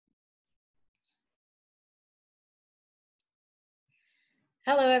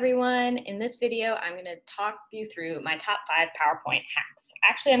Hello everyone. In this video, I'm going to talk you through my top 5 PowerPoint hacks.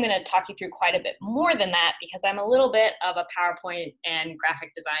 Actually, I'm going to talk you through quite a bit more than that because I'm a little bit of a PowerPoint and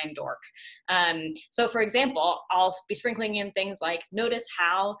graphic design dork. So for example, I'll be sprinkling in things like, notice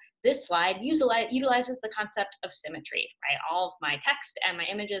how this slide utilizes the concept of symmetry, right? All of my text and my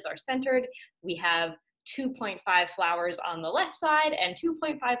images are centered. We have 2.5 flowers on the left side and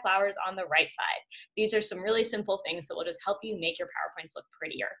 2.5 flowers on the right side. These are some really simple things that will just help you make your PowerPoints look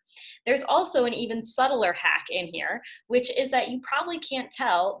prettier. There's also an even subtler hack in here, which is that you probably can't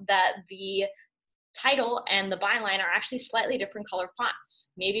tell that the title and the byline are actually slightly different color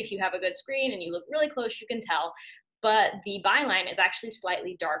fonts. Maybe if you have a good screen and you look really close, you can tell, but the byline is actually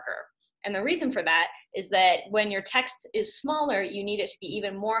slightly darker. And the reason for that is that when your text is smaller, you need it to be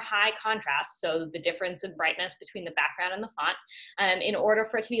even more high contrast, so the difference in brightness between the background and the font, in order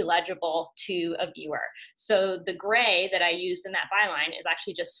for it to be legible to a viewer. So the gray that I used in that byline is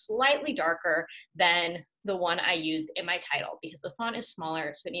actually just slightly darker than the one I used in my title because the font is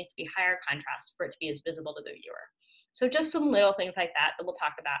smaller, so it needs to be higher contrast for it to be as visible to the viewer. So just some little things like that that we'll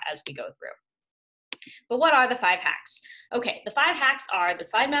talk about as we go through. But what are the 5 hacks? Okay, the 5 hacks are the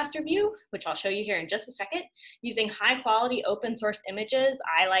Slide Master view, which I'll show you here in just a second, using high quality open source images.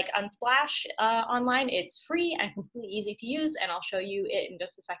 I like Unsplash online. It's free and completely easy to use, and I'll show you it in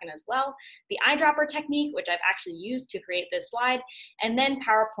just a second as well. The eyedropper technique, which I've actually used to create this slide, and then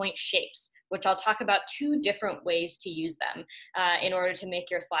PowerPoint shapes, which I'll talk about 2 different ways to use them in order to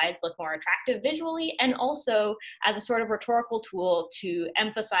make your slides look more attractive visually, and also as a sort of rhetorical tool to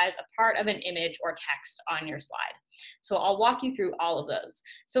emphasize a part of an image or text on your slide. So I'll walk you through all of those.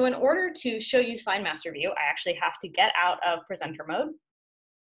 So in order to show you Slide Master View, I actually have to get out of presenter mode.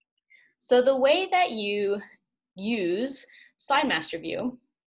 So the way that you use Slide Master View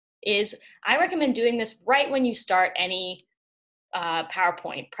is, I recommend doing this right when you start any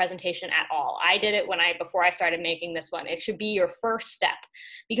PowerPoint presentation at all. I did it before I started making this one. It should be your first step,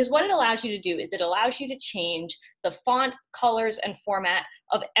 because what it allows you to do is it allows you to change the font, colors, and format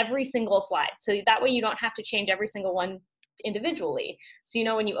of every single slide. So that way you don't have to change every single one individually.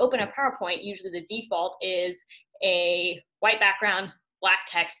 So when you open a PowerPoint, usually the default is a white background, black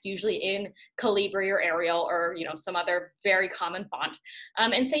text, usually in Calibri or Arial or some other very common font.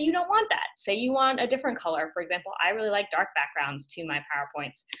 And say you don't want that. Say you want a different color. For example, I really like dark backgrounds to my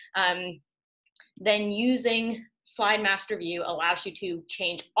PowerPoints. Then using Slide Master View allows you to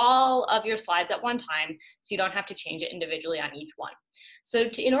change all of your slides at one time, so you don't have to change it individually on each one. So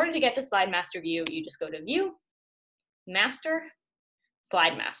in order to get to Slide Master View, you just go to View, Master,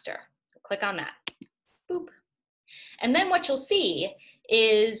 Slide Master. Click on that. Boop. And then what you'll see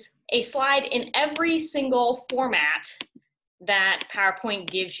is a slide in every single format that PowerPoint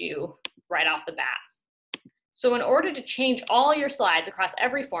gives you right off the bat. So in order to change all your slides across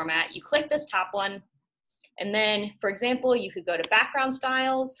every format, you click this top one, and then, for example, you could go to Background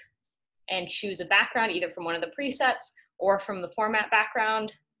Styles and choose a background either from one of the presets or from the Format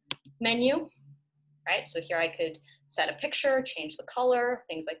Background menu, right? So here I could set a picture, change the color,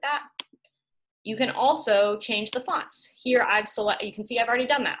 things like that. You can also change the fonts. Here you can see I've already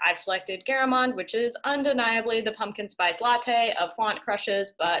done that. I've selected Garamond, which is undeniably the pumpkin spice latte of font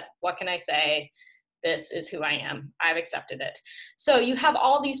crushes, but what can I say? This is who I am. I've accepted it. So you have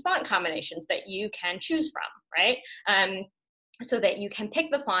all these font combinations that you can choose from, right? So that you can pick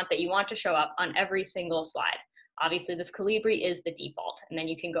the font that you want to show up on every single slide. Obviously, this Calibri is the default, and then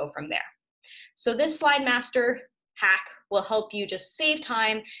you can go from there. So this Slide Master hack will help you just save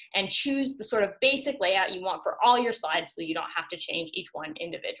time and choose the sort of basic layout you want for all your slides so you don't have to change each one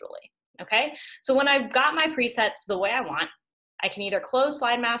individually, okay? So when I've got my presets the way I want, I can either close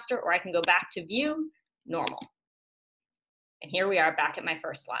Slide Master or I can go back to View, Normal. And here we are back at my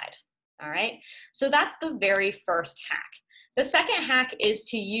first slide, all right? So that's the very first hack. The second hack is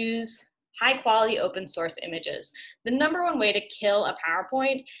to use high quality open source images. The #1 way to kill a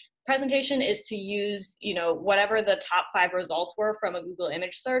PowerPoint presentation is to use, whatever the top 5 results were from a Google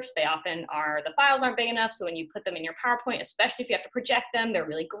image search. They often are, the files aren't big enough, so when you put them in your PowerPoint, especially if you have to project them, they're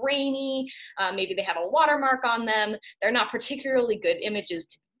really grainy. Maybe they have a watermark on them. They're not particularly good images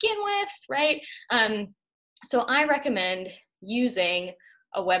to begin with, right? So I recommend using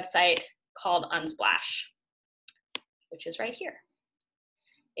a website called Unsplash, which is right here.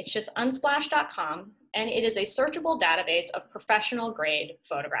 It's just unsplash.com, and it is a searchable database of professional grade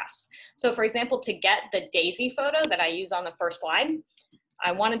photographs. So for example, to get the daisy photo that I use on the first slide,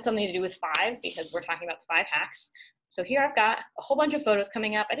 I wanted something to do with 5 because we're talking about the 5 hacks. So here I've got a whole bunch of photos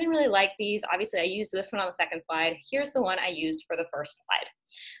coming up. I didn't really like these. Obviously, I used this one on the second slide. Here's the one I used for the first slide.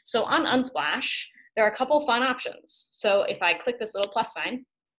 So on Unsplash, there are a couple fun options. So if I click this little plus sign,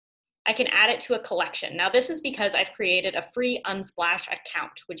 I can add it to a collection. Now this is because I've created a free Unsplash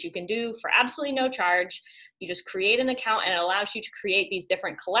account, which you can do for absolutely no charge. You just create an account and it allows you to create these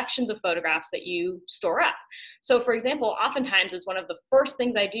different collections of photographs that you store up. So for example, oftentimes is one of the first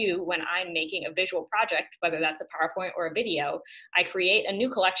things I do when I'm making a visual project, whether that's a PowerPoint or a video, I create a new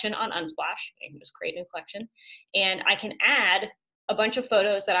collection on Unsplash. I can just create a new collection and I can add a bunch of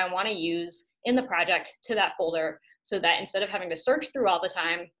photos that I want to use in the project to that folder, so that instead of having to search through all the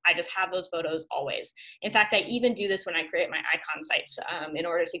time, I just have those photos always. In fact, I even do this when I create my icon sites in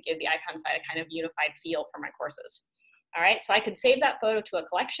order to give the icon site a kind of unified feel for my courses. All right, so I could save that photo to a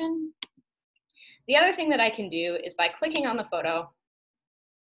collection. The other thing that I can do is by clicking on the photo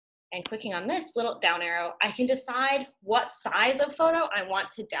and clicking on this little down arrow, I can decide what size of photo I want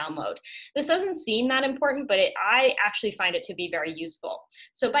to download. This doesn't seem that important, but I actually find it to be very useful.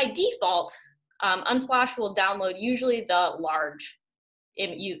 So by default, Unsplash will download usually the large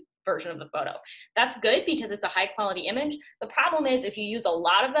version of the photo. That's good because it's a high quality image. The problem is if you use a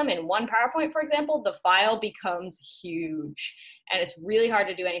lot of them in one PowerPoint, for example, the file becomes huge and it's really hard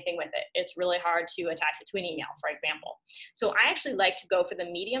to do anything with it. It's really hard to attach it to an email, for example. So I actually like to go for the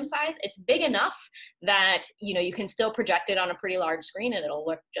medium size. It's big enough that you can still project it on a pretty large screen and it'll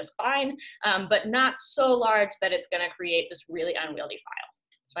look just fine, but not so large that it's going to create this really unwieldy file.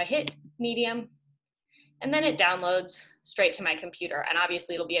 So I hit medium, and then it downloads straight to my computer. And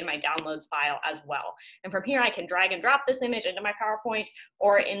obviously it'll be in my downloads file as well. And from here I can drag and drop this image into my PowerPoint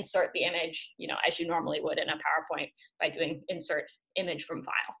or insert the image, as you normally would in a PowerPoint by doing insert image from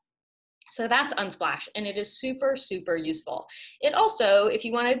file. So that's Unsplash, and it is super, super useful. It also, if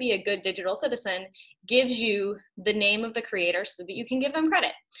you want to be a good digital citizen, gives you the name of the creator so that you can give them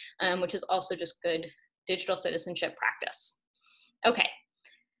credit, which is also just good digital citizenship practice. Okay.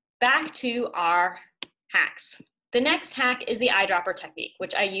 Back to our hacks. The next hack is the eyedropper technique,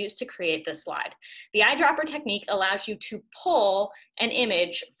 which I use to create this slide. The eyedropper technique allows you to pull an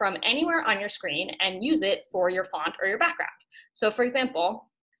image from anywhere on your screen and use it for your font or your background. So for example,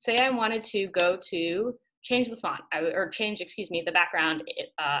 say I wanted to go to change the font, the background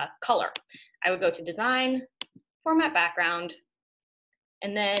color. I would go to Design, Format Background,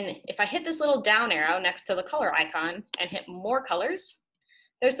 and then if I hit this little down arrow next to the color icon and hit More Colors,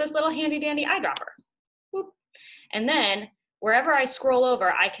 there's this little handy dandy eyedropper. Whoop. And then wherever I scroll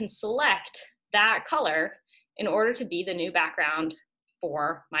over, I can select that color in order to be the new background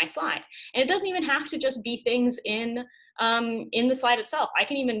for my slide. And it doesn't even have to just be things in the slide itself. I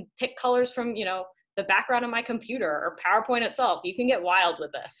can even pick colors from, the background of my computer or PowerPoint itself. You can get wild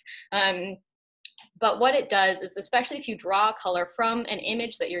with this. But what it does is, especially if you draw a color from an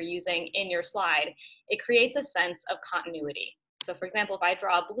image that you're using in your slide, it creates a sense of continuity. So for example, if I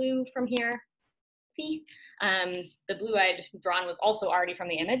draw blue from here, see, the blue I'd drawn was also already from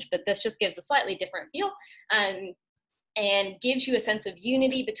the image, but this just gives a slightly different feel and gives you a sense of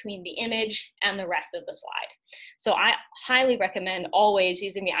unity between the image and the rest of the slide. So I highly recommend always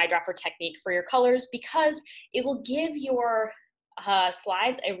using the eyedropper technique for your colors because it will give your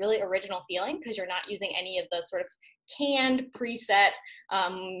slides a really original feeling because you're not using any of the sort of canned preset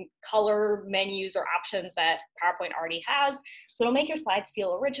color menus or options that PowerPoint already has. So it'll make your slides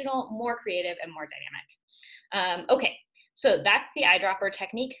feel original, more creative, and more dynamic. Okay, so that's the eyedropper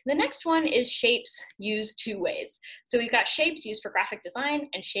technique. The next one is shapes used two ways. So we've got shapes used for graphic design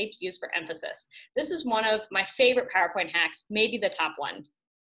and shapes used for emphasis. This is one of my favorite PowerPoint hacks, maybe the top one.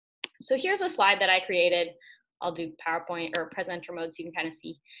 So here's a slide that I created. I'll do PowerPoint or presenter mode so you can kind of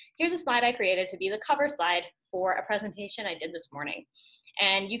see. Here's a slide I created to be the cover slide for a presentation I did this morning.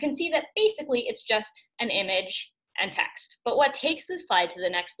 And you can see that basically it's just an image and text. But what takes this slide to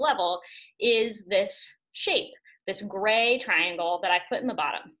the next level is this shape, this gray triangle that I put in the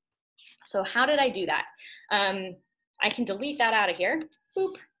bottom. So how did I do that? I can delete that out of here.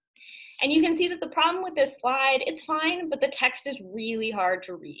 Boop. And you can see that the problem with this slide, it's fine, but the text is really hard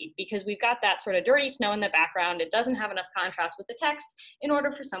to read because we've got that sort of dirty snow in the background. It doesn't have enough contrast with the text in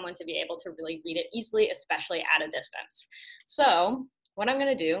order for someone to be able to really read it easily, especially at a distance. So what I'm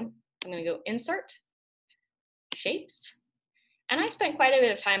gonna do, I'm gonna go Insert, Shapes, and I spent quite a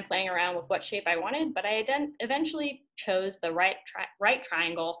bit of time playing around with what shape I wanted, but I eventually chose the right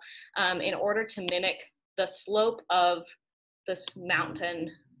triangle in order to mimic the slope of this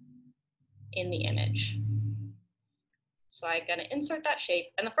mountain in the image. So I'm gonna insert that shape,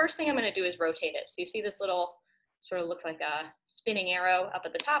 and the first thing I'm gonna do is rotate it. So you see this little, sort of looks like a spinning arrow up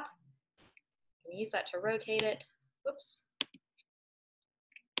at the top. I'm gonna use that to rotate it, whoops.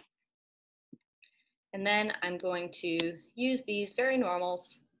 And then I'm going to use these very normal,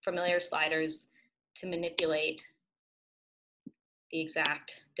 familiar sliders to manipulate the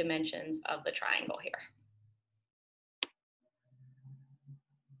exact dimensions of the triangle here.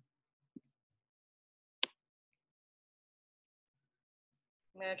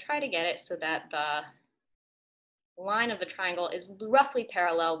 I'm going to try to get it so that the line of the triangle is roughly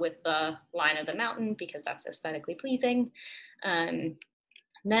parallel with the line of the mountain because that's aesthetically pleasing.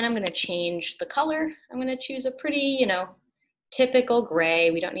 Then I'm going to change the color. I'm going to choose a pretty, typical gray.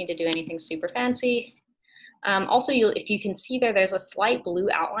 We don't need to do anything super fancy. Also, if you can see there's a slight blue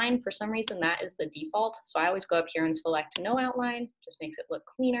outline. For some reason, that is the default. So I always go up here and select no outline, just makes it look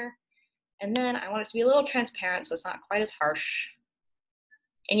cleaner. And then I want it to be a little transparent so it's not quite as harsh.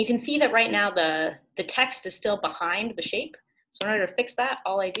 And you can see that right now the text is still behind the shape. So in order to fix that,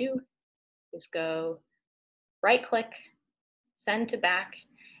 all I do is go right click, send to back.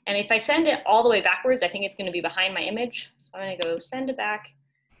 And if I send it all the way backwards, I think it's going to be behind my image. So I'm going to go send to back.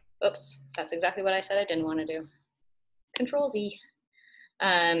 Oops, that's exactly what I said I didn't want to do. Control Z.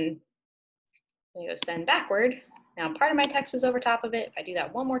 I'm going to go send backward. Now part of my text is over top of it. If I do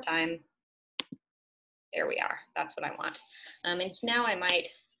that one more time, there we are. That's what I want. And now I might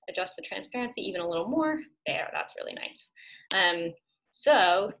adjust the transparency even a little more. There, that's really nice.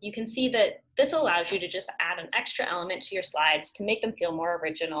 So you can see that this allows you to just add an extra element to your slides to make them feel more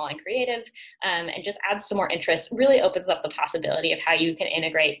original and creative, and just adds some more interest, really opens up the possibility of how you can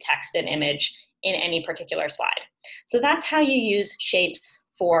integrate text and image in any particular slide. So that's how you use shapes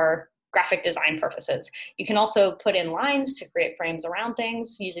for graphic design purposes. You can also put in lines to create frames around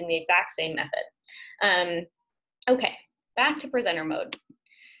things using the exact same method. Okay, back to presenter mode.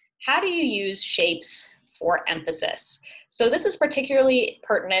 How do you use shapes for emphasis? So this is particularly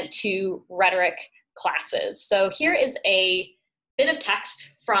pertinent to rhetoric classes. So here is a bit of text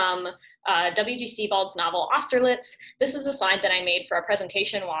from W.G. Sebald's novel Austerlitz. This is a slide that I made for a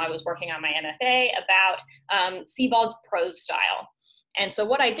presentation while I was working on my MFA about Sebald's prose style. And so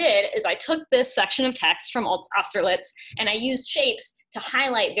what I did is I took this section of text from Austerlitz and I used shapes to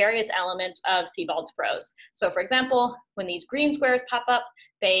highlight various elements of Sebald's prose. So for example, when these green squares pop up,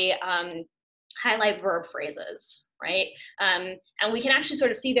 they highlight verb phrases, right? And we can actually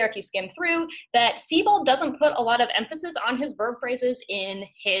sort of see there if you skim through that Sebald doesn't put a lot of emphasis on his verb phrases in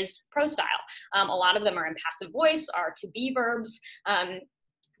his prose style. A lot of them are in passive voice, are to be verbs.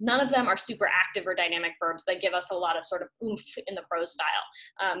 None of them are super active or dynamic verbs that give us a lot of sort of oomph in the prose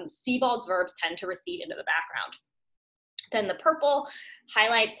style. Sebald's verbs tend to recede into the background. Then the purple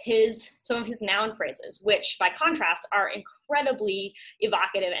highlights some of his noun phrases, which by contrast are incredibly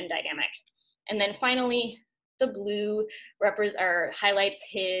evocative and dynamic. And then finally, the blue highlights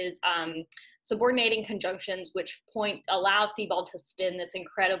his subordinating conjunctions, which allow Sebald to spin this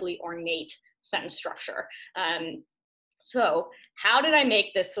incredibly ornate sentence structure. So how did I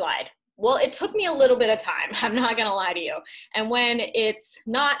make this slide? Well, it took me a little bit of time, I'm not gonna lie to you. And when it's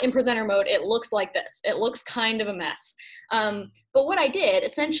not in presenter mode, it looks like this. It looks kind of a mess. But what I did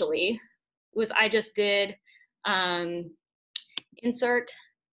essentially was I just did insert,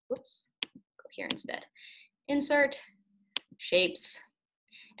 whoops, go here instead. Insert, shapes,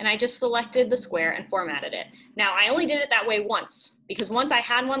 and I just selected the square and formatted it. Now I only did it that way once, because once I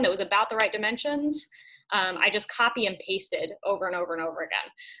had one that was about the right dimensions, I just copy and pasted over and over and over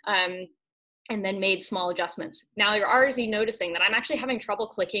again, and then made small adjustments. Now you're already noticing that I'm actually having trouble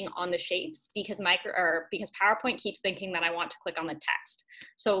clicking on the shapes because PowerPoint keeps thinking that I want to click on the text.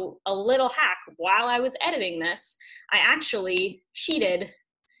 So a little hack, while I was editing this, I actually cheated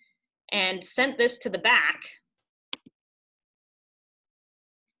and sent this to the back.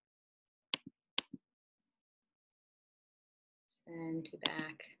 Send to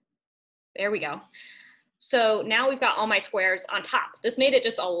back. There we go. So now we've got all my squares on top. This made it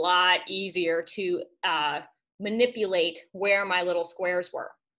just a lot easier to manipulate where my little squares were.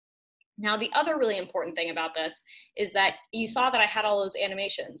 Now, the other really important thing about this is that you saw that I had all those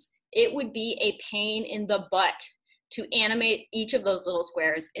animations. It would be a pain in the butt to animate each of those little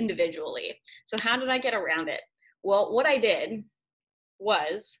squares individually. So how did I get around it? Well, what I did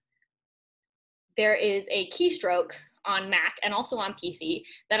was there is a keystroke on Mac and also on PC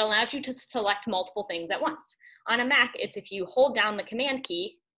that allows you to select multiple things at once. On a Mac, it's if you hold down the command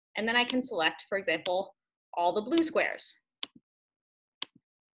key, and then I can select, for example, all the blue squares.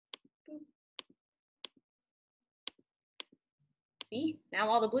 See, now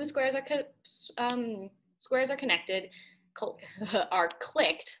all the blue squares are connected, are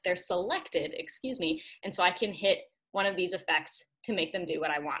clicked, they're selected, excuse me, and so I can hit one of these effects to make them do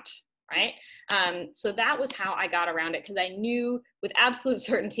what I want. Right? So that was how I got around it, because I knew with absolute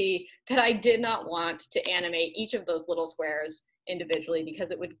certainty that I did not want to animate each of those little squares individually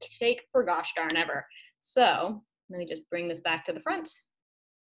because it would take for gosh darn ever. So let me just bring this back to the front.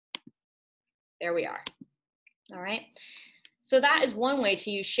 There we are. All right. So that is one way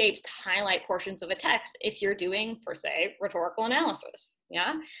to use shapes to highlight portions of a text if you're doing, per se, rhetorical analysis.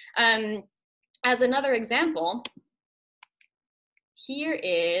 Yeah. As another example, here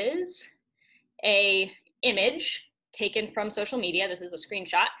is a image taken from social media. This is a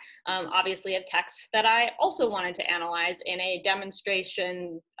screenshot, obviously, of text that I also wanted to analyze in a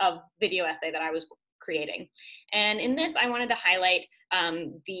demonstration of video essay that I was creating. And in this, I wanted to highlight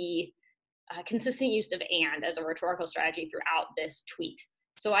the consistent use of and as a rhetorical strategy throughout this tweet.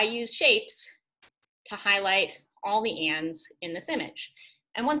 So I use shapes to highlight all the ands in this image.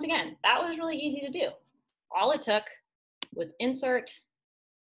 And once again, that was really easy to do. All it took was insert,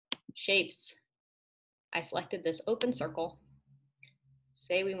 shapes. I selected this open circle.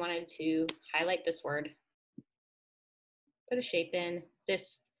 Say we wanted to highlight this word. Put a shape in.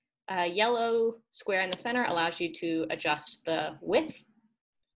 This yellow square in the center allows you to adjust the width.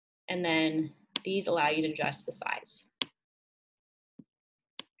 And then these allow you to adjust the size.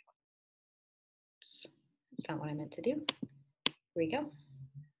 Oops, that's not what I meant to do. Here we go.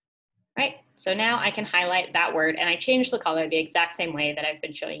 Right, so now I can highlight that word and I changed the color the exact same way that I've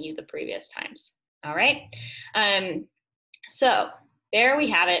been showing you the previous times. All right, so there we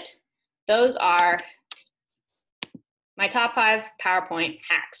have it. Those are my top 5 PowerPoint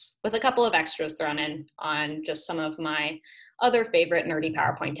hacks with a couple of extras thrown in on just some of my other favorite nerdy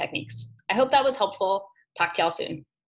PowerPoint techniques. I hope that was helpful. Talk to y'all soon.